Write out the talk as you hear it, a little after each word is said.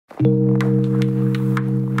Hi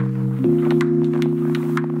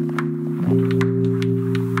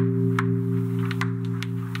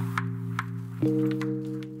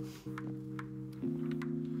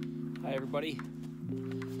everybody,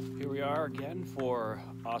 here we are again for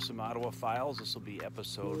Awesome Ottawa Files. This will be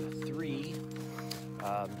episode 3.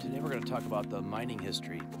 Today we're going to talk about the mining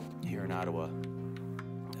history here in Ottawa.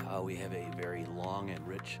 We have a very long and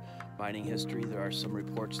rich mining history. There are some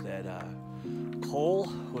reports that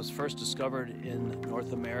coal was first discovered in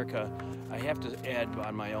North America. I have to add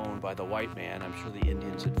on my own by the white man. I'm sure the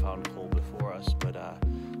Indians had found coal before us, but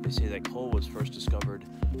they say that coal was first discovered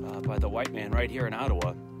by the white man right here in Ottawa.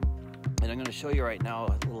 And I'm going to show you right now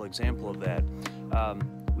a little example of that.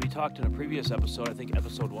 We talked in a previous episode, I think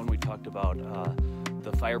episode 1, we talked about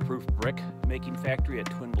the fireproof brick making factory at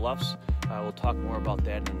Twin Bluffs. We'll talk more about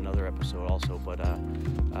that in another episode also, but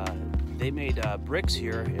they made bricks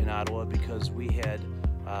here in Ottawa because we had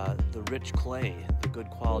the rich clay, the good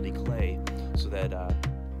quality clay, so that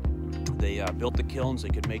they built the kilns, they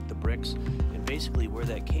could make the bricks. And basically where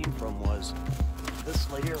that came from was this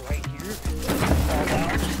layer right here. Fall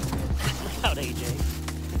down. Out, AJ.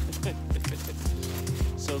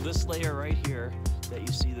 So this layer right here that you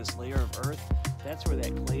see, this layer of earth, that's where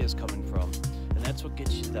that clay is coming from, and that's what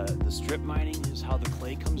gets you the strip mining, is how the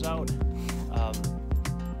clay comes out.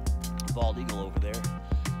 Bald eagle over there.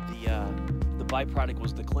 The byproduct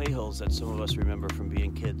was the clay hills that some of us remember from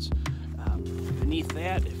being kids. Beneath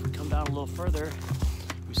that, if we come down a little further,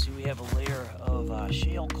 we see we have a layer of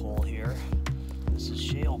shale coal here. This is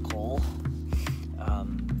shale coal.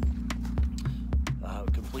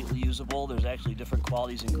 Completely usable. There's actually different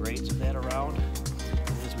qualities and grades of that around.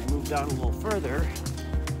 And as we move down a little further,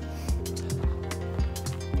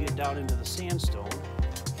 we get down into the sandstone.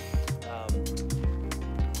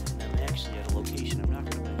 And I'm actually at a location, I'm not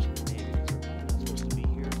going to mention the name because we're kind of not supposed to be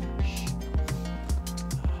here.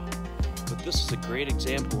 But this is a great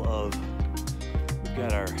example of, we've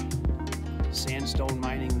got our sandstone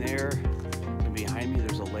mining there, and behind me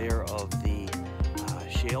there's a layer of the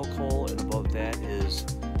shale coal, and above that is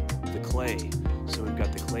the clay. So we've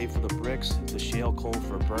got the clay for the bricks, the shale coal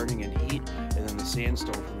for burning and heat, and then the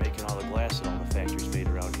sandstone for making all the glass that all the factories made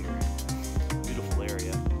around here. Beautiful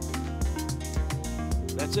area.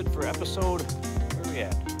 That's it for episode, where are we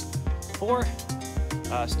at? 4.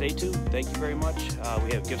 Stay tuned. Thank you very much.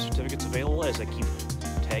 We have gift certificates available as I keep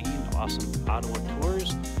tagging Awesome Ottawa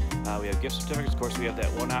Tours. We have gift certificates. Of course, we have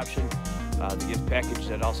that one option, the gift package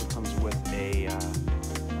that also comes with a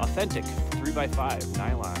authentic 3x5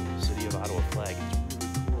 nylon City of Ottawa flag. It's